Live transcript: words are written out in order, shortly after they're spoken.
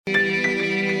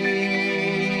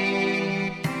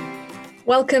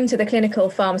Welcome to the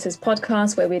Clinical Pharmacist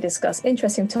podcast, where we discuss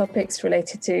interesting topics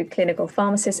related to clinical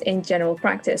pharmacists in general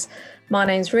practice. My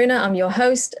name's Ruhina. I'm your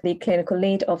host, the clinical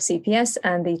lead of CPS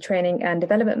and the training and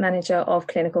development manager of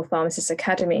Clinical Pharmacists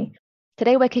Academy.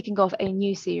 Today, we're kicking off a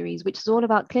new series, which is all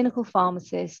about clinical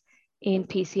pharmacists in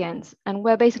PCNs. And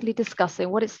we're basically discussing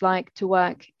what it's like to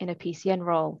work in a PCN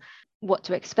role, what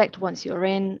to expect once you're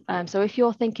in. So if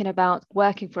you're thinking about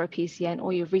working for a PCN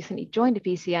or you've recently joined a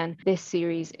PCN, this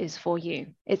series is for you.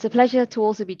 It's a pleasure to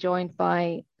also be joined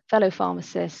by fellow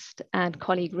pharmacist and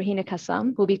colleague Ruhina Kassam,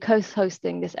 who will be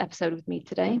co-hosting this episode with me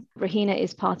today. Ruhina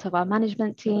is part of our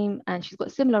management team, and she's got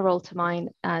a similar role to mine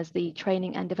as the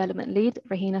training and development lead.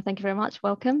 Ruhina, thank you very much.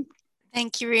 Welcome.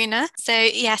 Thank you, Ruhina. So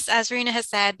yes, as Ruhina has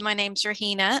said, my name's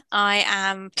Ruhina. I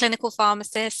am clinical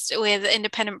pharmacist with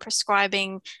independent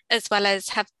prescribing, as well as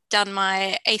have done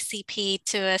my ACP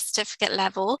to a certificate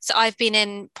level. So I've been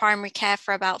in primary care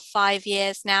for about 5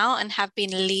 years now and have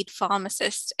been a lead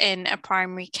pharmacist in a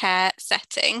primary care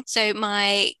setting. So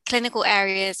my clinical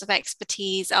areas of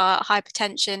expertise are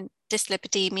hypertension,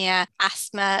 dyslipidemia,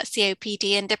 asthma,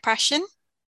 COPD, and depression.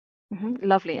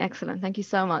 Lovely, excellent. Thank you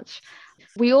so much.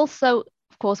 We also,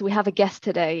 of course, we have a guest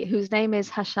today whose name is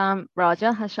Hashaam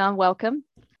Raja. Hashaam, welcome.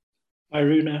 Hi,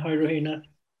 Runa. Hi, Ruhina.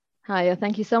 Hi,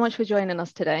 thank you so much for joining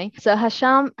us today. So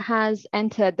Hashaam has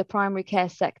entered the primary care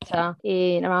sector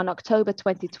in around October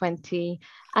 2020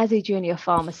 as a junior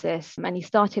pharmacist, and he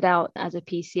started out as a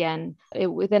PCN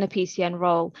within a PCN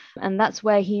role, and that's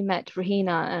where he met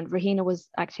Ruhina, and Ruhina was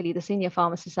actually the senior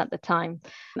pharmacist at the time,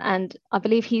 and I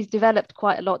believe he's developed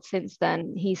quite a lot since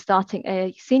then. He's starting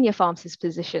a senior pharmacist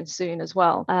position soon as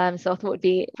well, so I thought it would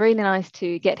be really nice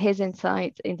to get his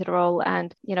insight into the role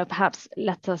and perhaps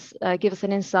let us give us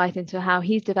an insight into how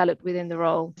he's developed within the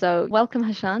role. So welcome,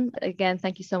 Hashaam. Again,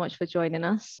 thank you so much for joining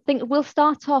us. I think we'll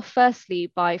start off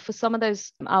firstly by, for some of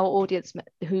those our audience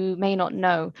who may not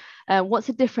know, what's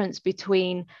the difference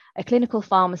between a clinical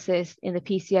pharmacist in the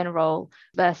PCN role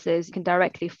versus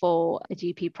directly for a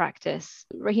GP practice?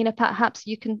 Ruhina, perhaps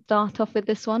you can start off with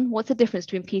this one. What's the difference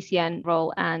between PCN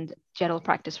role and general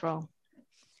practice role?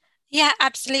 Yeah,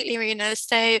 absolutely, Ruhina.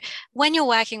 So when you're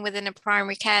working within a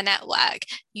primary care network,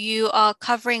 you are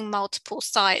covering multiple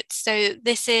sites. So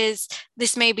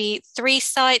this may be 3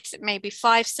 sites, it may be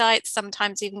 5 sites,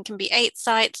 sometimes even can be 8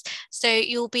 sites. So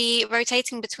you'll be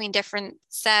rotating between different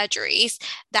surgeries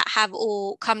that have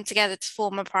all come together to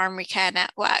form a primary care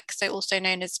network, so also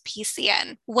known as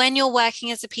PCN. When you're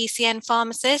working as a PCN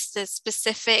pharmacist, there's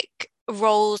specific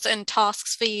roles and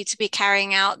tasks for you to be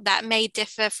carrying out that may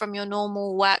differ from your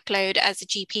normal workload as a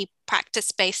GP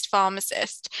practice-based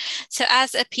pharmacist. So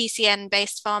as a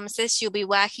PCN-based pharmacist, you'll be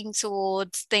working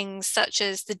towards things such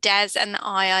as the DES and the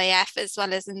IIF, as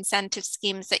well as incentive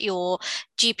schemes that your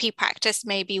GP practice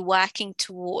may be working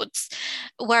towards.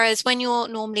 Whereas when you're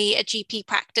normally a GP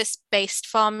practice-based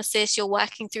pharmacist, you're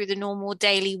working through the normal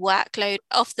daily workload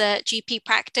of the GP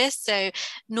practice, so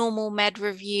normal med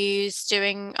reviews,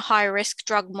 doing high-risk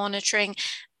drug monitoring.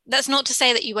 That's not to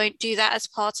say that you won't do that as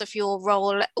part of your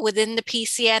role within the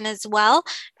PCN as well,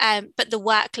 but the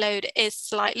workload is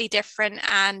slightly different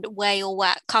and where your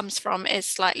work comes from is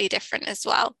slightly different as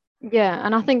well. Yeah,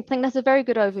 and I think that's a very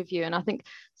good overview. And I think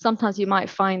sometimes you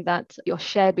might find that you're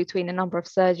shared between a number of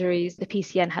surgeries. The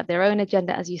PCN have their own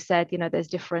agenda, as you said, there's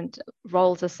different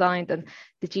roles assigned, and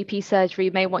the GP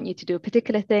surgery may want you to do a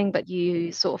particular thing, but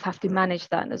you sort of have to manage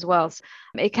that as well. So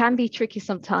it can be tricky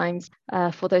sometimes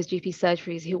for those GP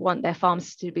surgeries who want their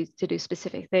pharmacists to do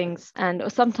specific things. And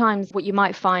sometimes what you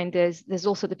might find is there's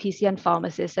also the PCN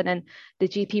pharmacist, and then the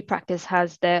GP practice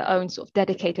has their own sort of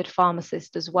dedicated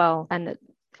pharmacist as well. And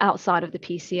outside of the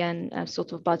PCN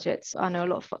sort of budgets. I know a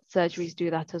lot of surgeries do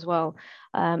that as well.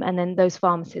 And then those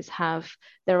pharmacists have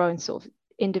their own sort of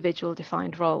individual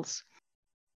defined roles.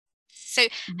 So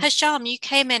Hashaam, you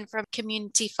came in from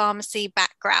community pharmacy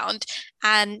background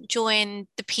and joined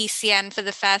the PCN for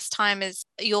the first time as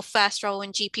your first role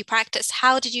in GP practice.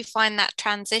 How did you find that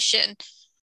transition?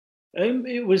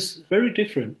 It was very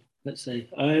different, let's say.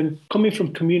 Coming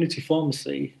from community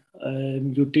pharmacy,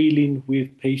 you're dealing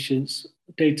with patients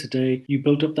day to day. You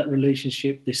build up that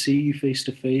relationship, they see you face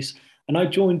to face. And I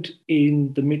joined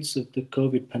in the midst of the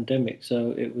COVID pandemic.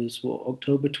 So it was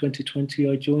October 2020,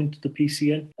 I joined the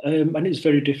PCN. And it's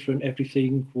very different.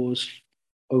 Everything was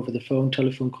over the phone,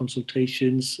 telephone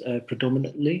consultations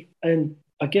predominantly. And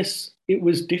I guess it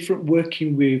was different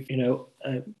working with,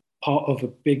 part of a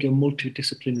bigger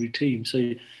multidisciplinary team.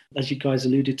 So as you guys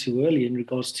alluded to earlier in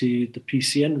regards to the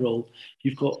PCN role,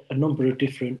 you've got a number of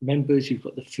different members. You've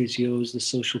got the physios, the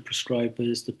social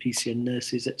prescribers, the PCN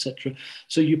nurses, etc.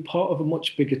 So you're part of a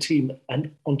much bigger team.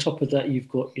 And on top of that, you've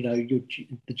got,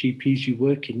 the GPs you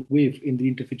work with in the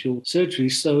individual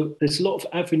surgeries. So there's a lot of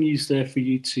avenues there for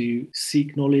you to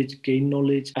seek knowledge, gain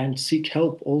knowledge, and seek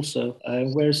help also.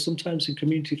 Whereas sometimes in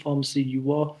community pharmacy,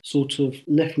 you are sort of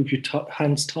left with your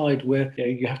hands tied, where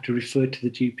you have to refer to the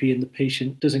GP and the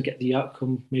patient doesn't get the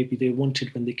outcome maybe they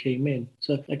wanted when they came in.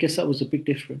 So I guess that was a big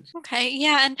difference. Okay,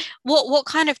 yeah. And what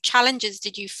kind of challenges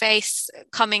did you face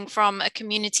coming from a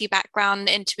community background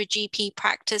into a GP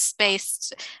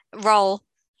practice-based role?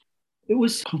 It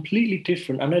was completely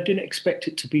different, and I didn't expect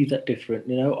it to be that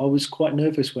different. I was quite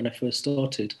nervous when I first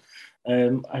started.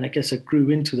 And I guess I grew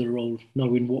into the role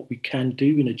knowing what we can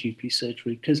do in a GP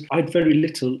surgery, because I had very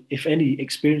little, if any,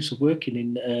 experience of working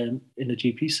in a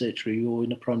GP surgery or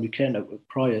in a primary care network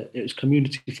prior. It was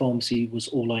community pharmacy was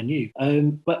all I knew.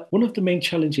 But one of the main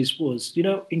challenges was,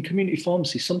 in community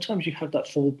pharmacy, sometimes you have that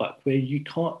fallback where you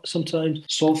can't sometimes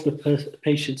solve the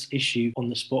patient's issue on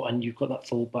the spot, and you've got that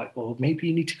fallback, or maybe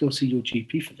you need to go see your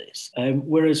GP for this.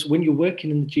 Whereas when you're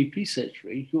working in the GP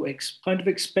surgery, you're kind of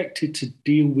expected to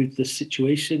deal with the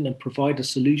situation and provide a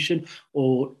solution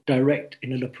or direct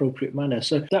in an appropriate manner.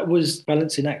 So that was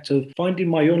balancing act of finding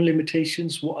my own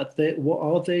limitations. What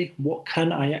are they? What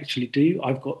can I actually do?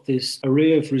 I've got this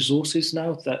array of resources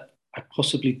now that I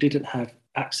possibly didn't have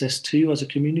access to as a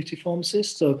community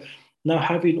pharmacist. So now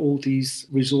having all these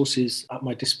resources at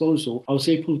my disposal, I was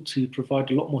able to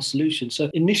provide a lot more solutions. So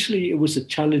initially it was a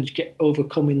challenge,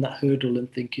 overcoming that hurdle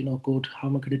and thinking, oh God, how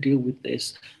am I going to deal with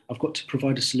this? I've got to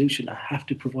provide a solution. I have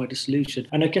to provide a solution.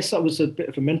 And I guess that was a bit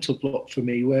of a mental block for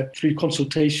me, where through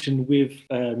consultation with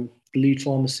the lead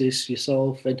pharmacist,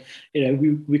 yourself, and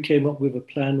we came up with a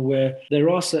plan where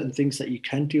there are certain things that you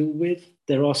can deal with.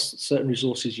 There are certain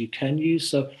resources you can use.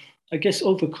 So I guess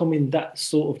overcoming that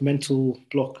sort of mental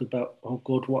block about, oh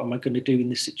God, what am I going to do in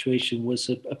this situation, was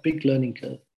a big learning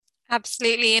curve.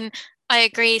 Absolutely. And I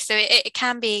agree. So it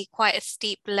can be quite a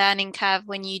steep learning curve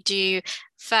when you do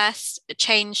first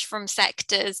change from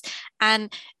sectors.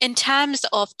 And in terms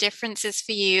of differences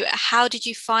for you, how did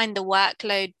you find the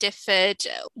workload differed?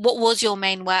 What was your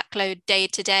main workload day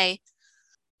to day?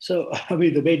 So,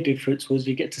 the main difference was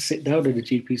you get to sit down in a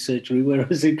GP surgery,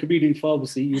 whereas in community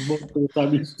pharmacy, most of the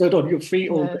time you stood on your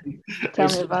feet all day. Tell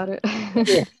me about it.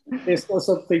 It's not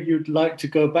something you'd like to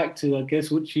go back to, I guess,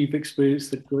 once you've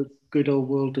experienced the good old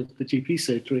world of the GP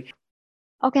surgery.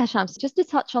 Okay, Hashaam, so just to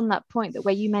touch on that point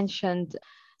where you mentioned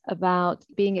about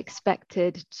being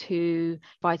expected to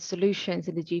provide solutions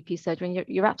in the GP surgery. And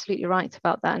you're absolutely right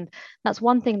about that. And that's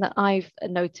one thing that I've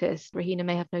noticed, Ruhina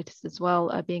may have noticed as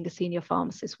well, being a senior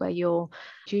pharmacist, where your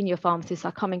junior pharmacists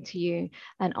are coming to you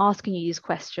and asking you these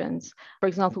questions. For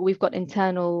example, we've got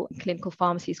internal clinical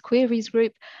pharmacies queries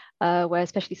group, where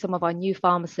especially some of our new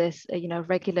pharmacists,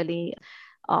 regularly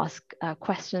ask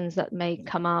questions that may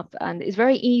come up. And it's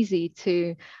very easy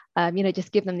to,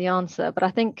 just give them the answer. But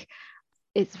I think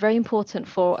it's very important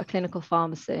for a clinical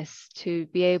pharmacist to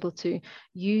be able to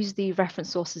use the reference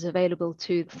sources available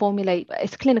to formulate.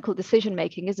 It's clinical decision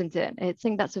making, isn't it? I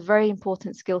think that's a very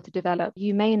important skill to develop.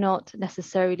 You may not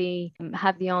necessarily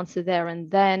have the answer there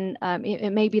and then.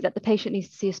 It may be that the patient needs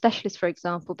to see a specialist, for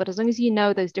example, but as long as you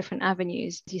know those different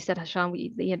avenues, as you said, Hashaam,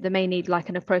 they may need like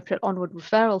an appropriate onward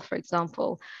referral, for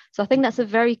example. So I think that's a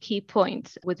very key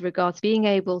point with regards to being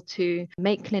able to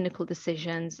make clinical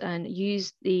decisions and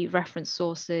use the reference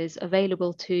sources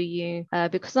available to you,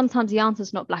 because sometimes the answer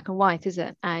is not black and white, is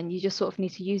it? And you just sort of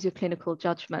need to use your clinical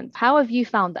judgment. How have you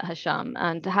found that, Hashaam?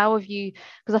 And how have you,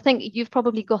 because I think you've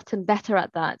probably gotten better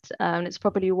at that, and it's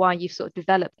probably why you've sort of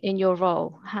developed in your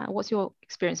role. What's your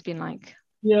experience been like?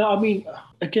 Yeah,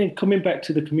 again, coming back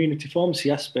to the community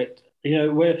pharmacy aspect,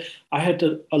 where I had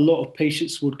a lot of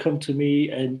patients would come to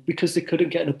me, and because they couldn't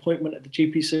get an appointment at the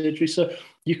GP surgery. So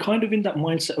you're kind of in that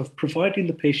mindset of providing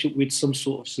the patient with some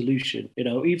sort of solution,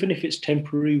 even if it's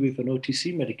temporary with an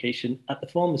OTC medication at the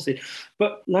pharmacy.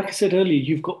 But like I said earlier,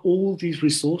 you've got all these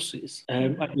resources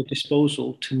at your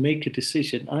disposal to make a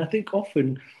decision. And I think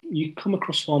often you come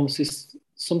across pharmacists,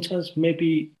 sometimes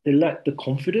maybe they lack the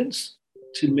confidence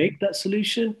to make that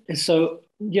solution. And so,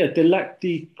 they lack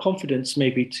the confidence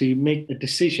maybe to make a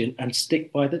decision and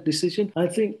stick by that decision. I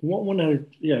think what I want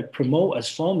to promote as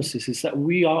pharmacists is that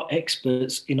we are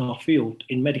experts in our field.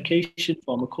 In medication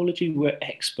pharmacology, we're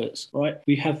experts, right?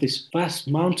 We have this vast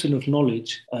mountain of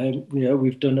knowledge.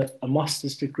 We've done a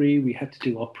master's degree. We had to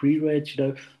do our pre-reg.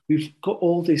 We've got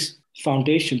all this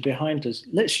foundation behind us.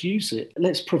 Let's use it.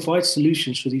 Let's provide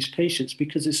solutions for these patients,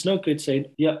 because it's no good saying,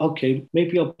 yeah, okay,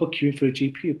 maybe I'll book you in for a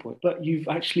GP appointment, but you've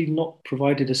actually not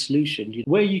provided a solution.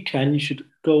 Where you can, you should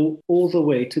go all the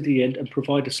way to the end and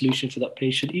provide a solution for that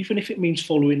patient, even if it means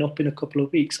following up in a couple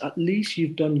of weeks. At least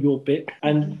you've done your bit,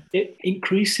 and it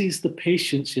increases the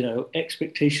patient's,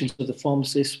 expectations of the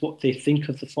pharmacist, what they think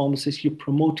of the pharmacist. You're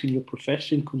promoting your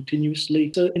profession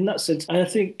continuously. So in that sense, I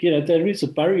think, there is a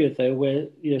barrier there where,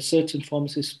 certain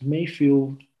pharmacists may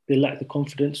feel they lack the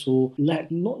confidence or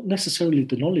lack not necessarily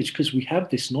the knowledge, because we have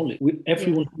this knowledge.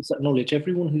 Everyone has that knowledge.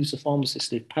 Everyone who's a pharmacist,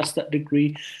 they've passed that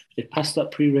degree, they've passed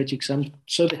that pre-reg exam,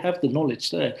 so they have the knowledge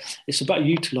there. It's about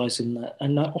utilising that.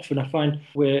 And often I find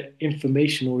we're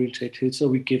information orientated, so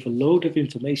we give a load of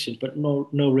information, but no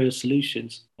real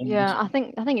solutions. Yeah, I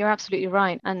think you're absolutely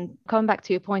right. And coming back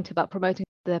to your point about promoting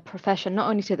the profession, not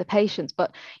only to the patients,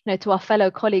 but to our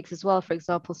fellow colleagues as well. For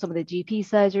example, some of the GP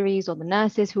surgeries or the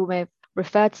nurses who may have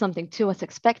referred something to us,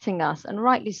 expecting us, and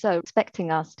rightly so,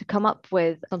 expecting us to come up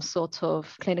with some sort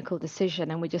of clinical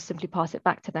decision, and we just simply pass it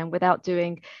back to them without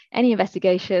doing any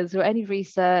investigations or any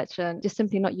research, and just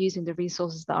simply not using the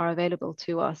resources that are available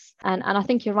to us. And I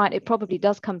think you're right, it probably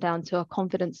does come down to a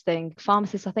confidence thing.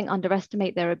 Pharmacists, I think,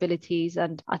 underestimate their abilities,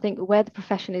 and I think where the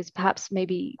profession is perhaps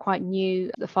maybe quite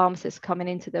new, the pharmacists coming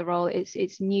into the role,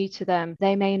 it's new to them.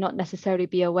 They may not necessarily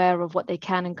be aware of what they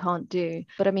can and can't do.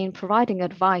 But I mean, providing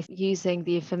advice using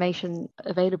the information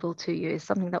available to you is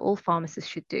something that all pharmacists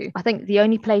should do. I think the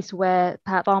only place where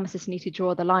perhaps pharmacists need to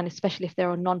draw the line, especially if they're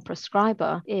a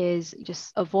non-prescriber, is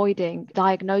just avoiding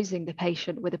diagnosing the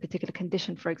patient with a particular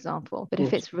condition, for example. But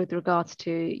if it's with regards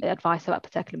to advice about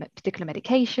particular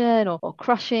medication or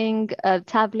crushing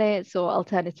tablets or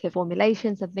alternative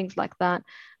formulations and things like that,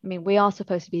 I mean, we are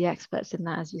supposed to be experts in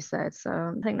that, as you said. So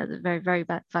I think that's a very, very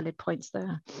valid points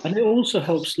there. And it also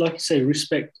helps, like you say,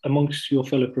 respect amongst your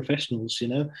fellow professionals,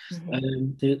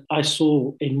 I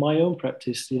saw in my own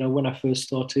practice, when I first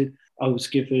started, I was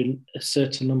given a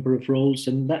certain number of roles,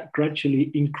 and that gradually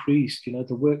increased. The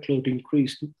workload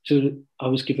increased to I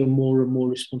was given more and more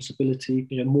responsibility,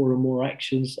 more and more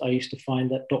actions. I used to find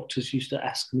that doctors used to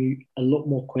ask me a lot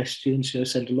more questions,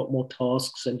 send a lot more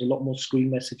tasks, send a lot more screen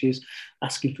messages,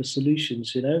 asking for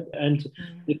solutions, and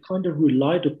they kind of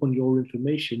relied upon your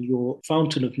information, your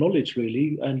fountain of knowledge,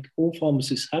 really. And all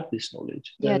pharmacists have this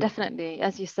knowledge. Yeah, definitely.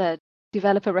 As you said,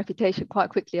 develop a reputation quite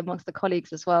quickly amongst the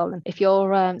colleagues as well. And if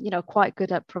you're, quite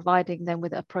good at providing them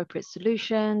with appropriate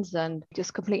solutions and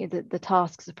just completing the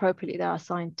tasks appropriately that are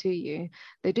assigned to you,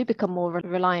 they do become more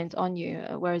reliant on you.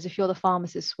 Whereas if you're the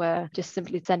pharmacist where just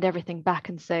simply send everything back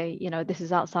and say, this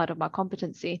is outside of my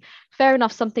competency, fair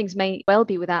enough, some things may well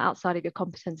be outside of your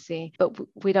competency, but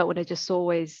we don't want to just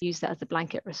always use that as a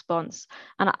blanket response.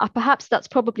 And perhaps that's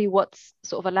probably what's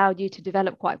sort of allowed you to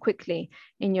develop quite quickly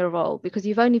in your role, because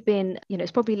you've only been,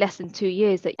 it's probably less than 2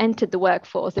 years that you entered the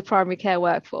workforce, the primary care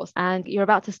workforce, and you're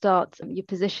about to start your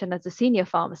position as a senior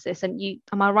pharmacist. And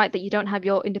am I right that you don't have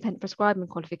your independent prescribing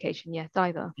qualification yet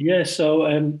either? Yeah,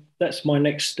 so that's my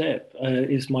next step,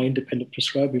 is my independent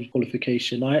prescribing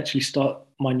qualification. I actually start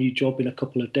my new job in a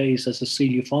couple of days as a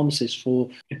senior pharmacist for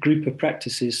a group of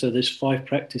practices. So there's 5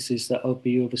 practices that I'll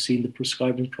be overseeing the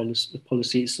prescribing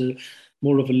policy. It's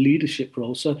more of a leadership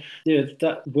role. So yeah,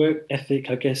 that work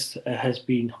ethic, I guess, has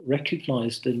been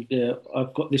recognised, and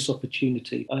I've got this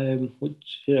opportunity,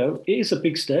 which it is a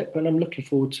big step, and I'm looking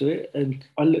forward to it, and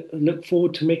I look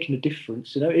forward to making a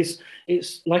difference.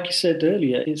 It's like you said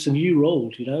earlier, it's a new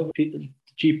role.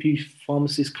 GP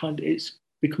pharmacists it's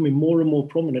becoming more and more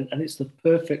prominent, and it's the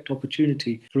perfect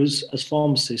opportunity for us as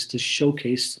pharmacists to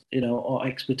showcase our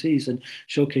expertise and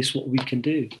showcase what we can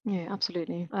do. Yeah,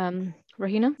 absolutely.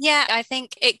 Ruhina? Yeah, I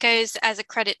think it goes as a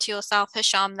credit to yourself,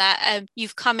 Hashaam, that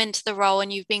you've come into the role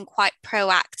and you've been quite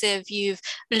proactive. You've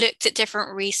looked at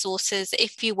different resources.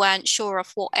 If you weren't sure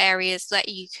of what areas that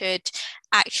you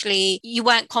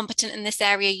weren't competent in this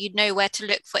area, you'd know where to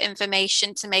look for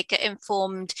information to make an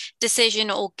informed decision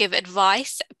or give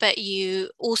advice. But you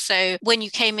also, when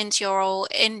you came into your role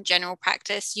in general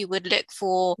practice, you would look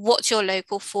for what's your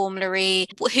local formulary,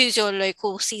 who's your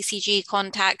local CCG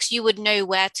contacts. You would know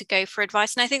where to go for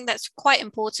advice. And I think that's quite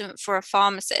important for a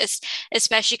pharmacist,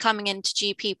 especially coming into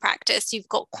GP practice. You've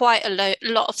got quite a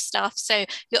lot of stuff. So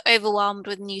you're overwhelmed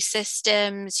with new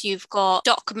systems. You've got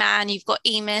DocMan, you've got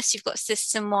EMIS, you've got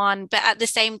System 1. But at the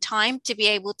same time, to be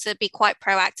able to be quite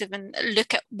proactive and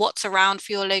look at what's around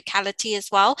for your locality as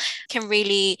well can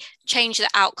really change the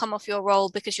outcome of your role,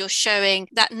 because you're showing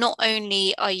that not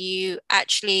only are you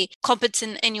actually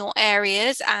competent in your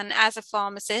areas and as a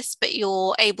pharmacist, but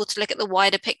you're able to look at the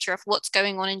wider picture of what's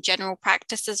going on in general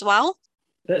practice as well.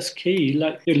 That's key.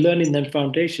 Like you're learning them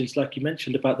foundations, like you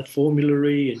mentioned about the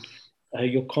formulary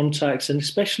and your contacts, and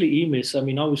especially EMIS. I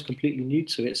mean, I was completely new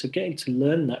to it, so getting to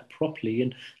learn that properly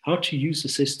and how to use the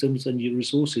systems and your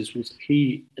resources was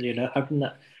key. You know, having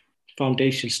that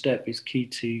foundation step is key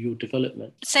to your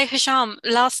development. So Hashaam,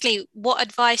 lastly, what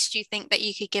advice do you think that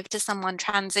you could give to someone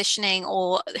transitioning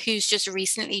or who's just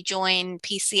recently joined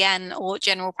PCN or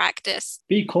general practice?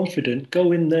 Be confident,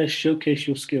 go in there, showcase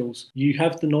your skills. You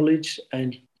have the knowledge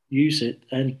and use it,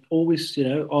 and always, you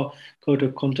know, our code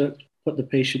of conduct, put the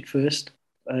patient first.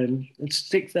 And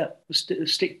stick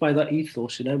by that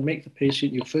ethos, you know, make the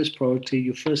patient your first priority,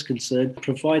 your first concern,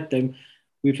 provide them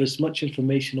with as much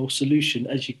information or solution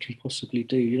as you can possibly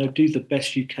do. You know, do the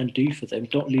best you can do for them.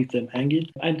 Don't leave them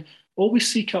hanging. And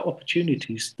always seek out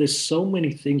opportunities. There's so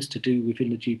many things to do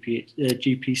within the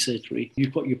GP surgery.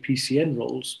 You've got your PCN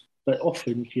roles, but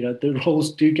often, you know, the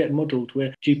roles do get muddled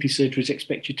where GP surgeries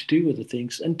expect you to do other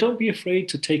things. And don't be afraid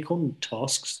to take on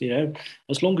tasks, you know,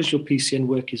 as long as your PCN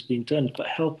work is being done, but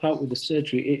help out with the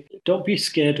surgery. Don't be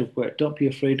scared of work. Don't be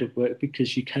afraid of work,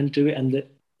 because you can do it, and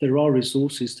there are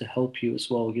resources to help you as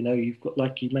well. You know, you've got,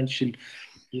 like you mentioned,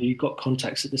 you've got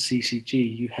contacts at the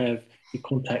CCG, you have your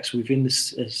contacts within the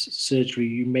surgery,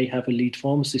 you may have a lead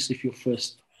pharmacist if you're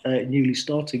first newly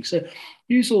starting. So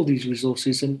use all these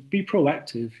resources and be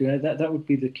proactive. You know, that would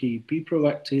be the key. Be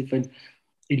proactive and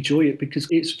enjoy it, because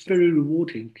it's very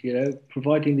rewarding, you know,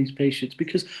 providing these patients,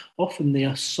 because often they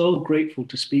are so grateful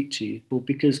to speak to you,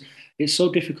 because it's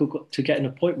so difficult to get an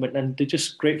appointment, and they're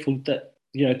just grateful that,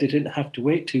 you know, they didn't have to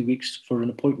wait 2 weeks for an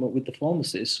appointment with the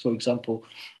pharmacist, for example,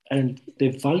 and they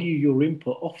value your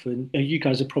input often. You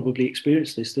guys have probably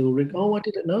experienced this. They'll ring, oh, I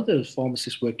didn't know there was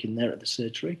pharmacists working there at the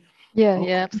surgery. Yeah, Oh,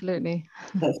 absolutely.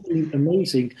 that's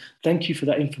amazing. Thank you for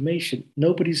that information.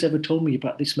 Nobody's ever told me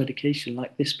about this medication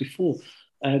like this before.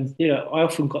 You know, I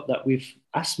often got that with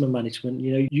asthma management.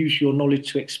 You know, use your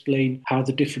knowledge to explain how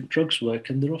the different drugs work,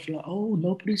 and they're often like, "Oh,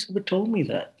 nobody's ever told me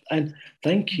that." And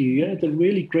thank you. Yeah, they're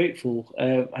really grateful,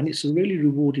 and it's a really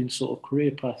rewarding sort of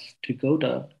career path to go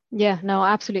down. Yeah, no,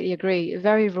 I absolutely agree.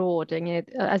 Very rewarding.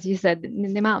 As you said,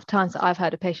 the amount of times that I've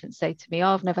heard a patient say to me, "Oh,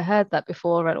 I've never heard that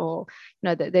before," or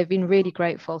that they've been really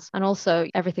grateful. And also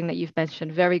everything that you've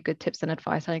mentioned, very good tips and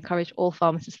advice. I encourage all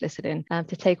pharmacists listening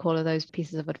to take all of those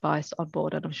pieces of advice on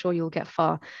board, and I'm sure you'll get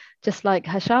far. Just like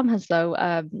Hashaam has, though.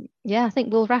 I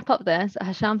think we'll wrap up there. So,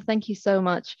 Hashaam, thank you so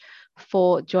much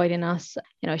for joining us,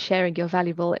 sharing your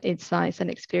valuable insights and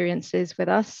experiences with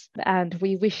us. And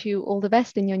we wish you all the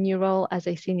best in your new role as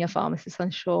a senior pharmacist.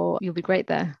 I'm sure you'll be great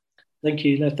there. Thank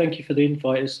you. No, thank you for the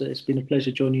invite. It's been a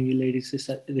pleasure joining you ladies this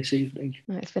evening.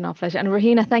 It's been our pleasure. And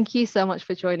Ruhina, thank you so much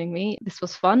for joining me. This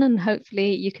was fun, and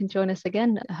hopefully you can join us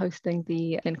again hosting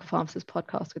the Clinical Pharmacist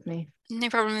podcast with me. No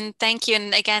problem. Thank you.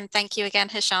 And again, thank you again,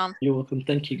 Hashaam. You're welcome.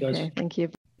 Thank you, guys. Okay, thank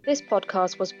you. This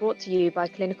podcast was brought to you by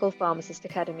Clinical Pharmacist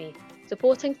Academy,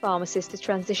 supporting pharmacists to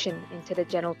transition into the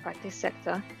general practice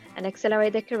sector and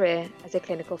accelerate their career as a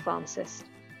clinical pharmacist.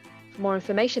 For more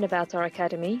information about our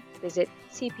academy, visit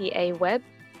cpaweb.org.uk.